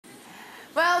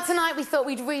Well, tonight we thought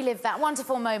we'd relive that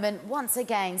wonderful moment once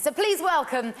again. So please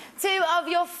welcome two of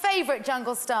your favourite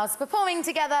jungle stars performing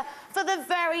together for the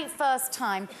very first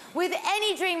time with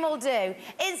Any Dream Will Do.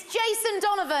 It's Jason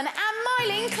Donovan and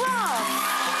Myleene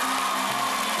Klass.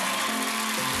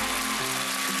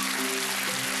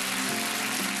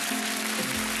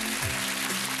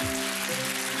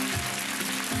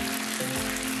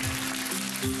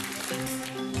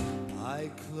 I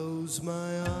close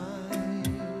my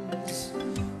eyes,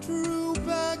 drew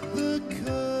back the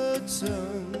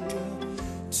curtain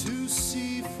to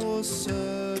see for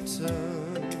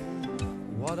certain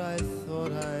what I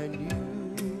thought I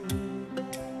knew.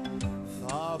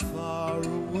 Far, far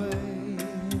away,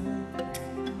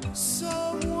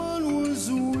 someone was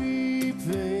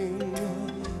weeping,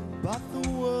 but the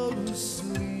world was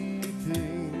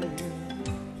sleeping.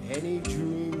 Any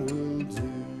dream will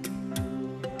do.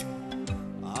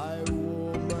 I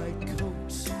wore my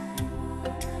coat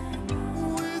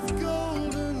with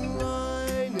golden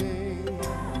lining,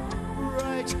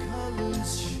 bright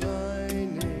colors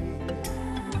shining,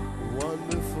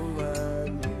 wonderful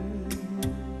and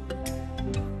new.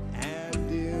 And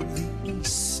in the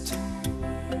east,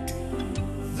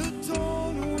 the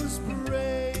dawn was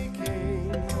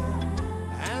breaking,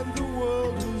 and the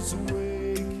world was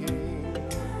waking.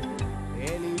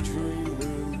 Any dream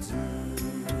will do.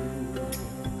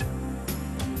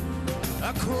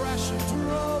 A crash of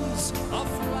drums, a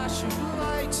flash of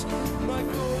light, my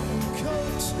golden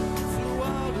coat flew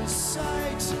out of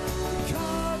sight.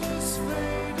 Colors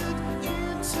faded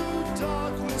into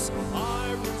darkness,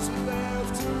 I was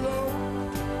left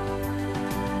alone.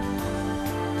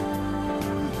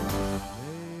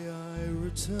 May I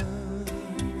return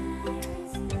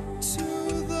to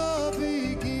the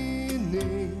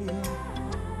beginning?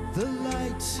 The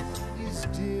light is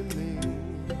dimming,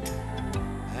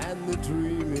 and the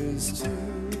dream is too.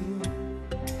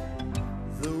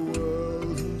 The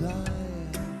world and I,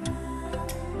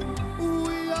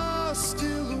 we are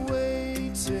still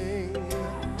waiting,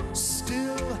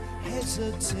 still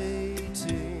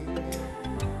hesitating.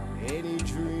 Any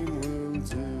dream will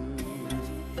do.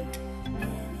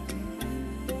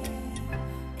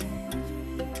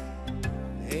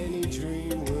 Any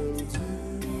dream will do.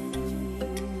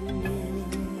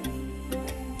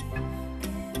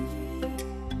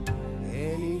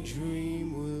 Any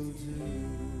dream will do.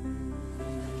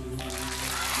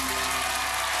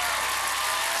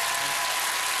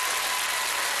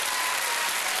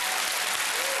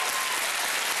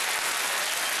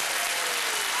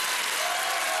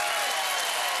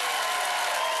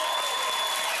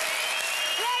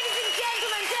 Ladies and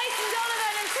gentlemen, Jason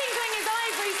Donovan and tinkling his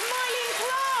ivories, Myleene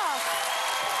Klass.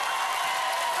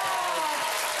 Oh,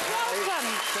 welcome.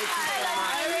 Hello,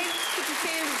 Myleene. Good to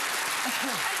see you. And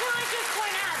can I just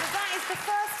point out that that is the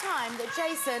first time that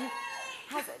Jason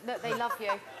has... That they love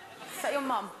you. Is that your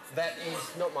mum? That is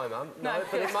not my mum, No. no,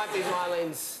 but it might be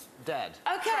Myleene's dad.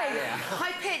 OK, Yeah.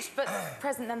 high-pitched, but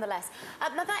present nonetheless.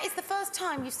 Now, that is the first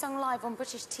time you've sung live on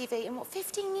British TV in, what,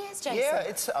 15 years, Jason?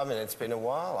 Yeah, I mean, it's been a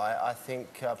while. I think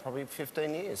probably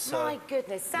 15 years. So. My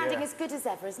goodness, sounding Yeah. as good as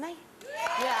ever, isn't he?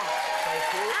 Yeah.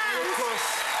 Thank you. And of course,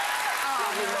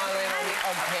 lovely Myleene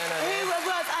on piano there. Who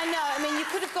was, I know, I mean, you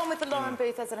could have gone with the Lauren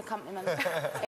Booth as an accompaniment.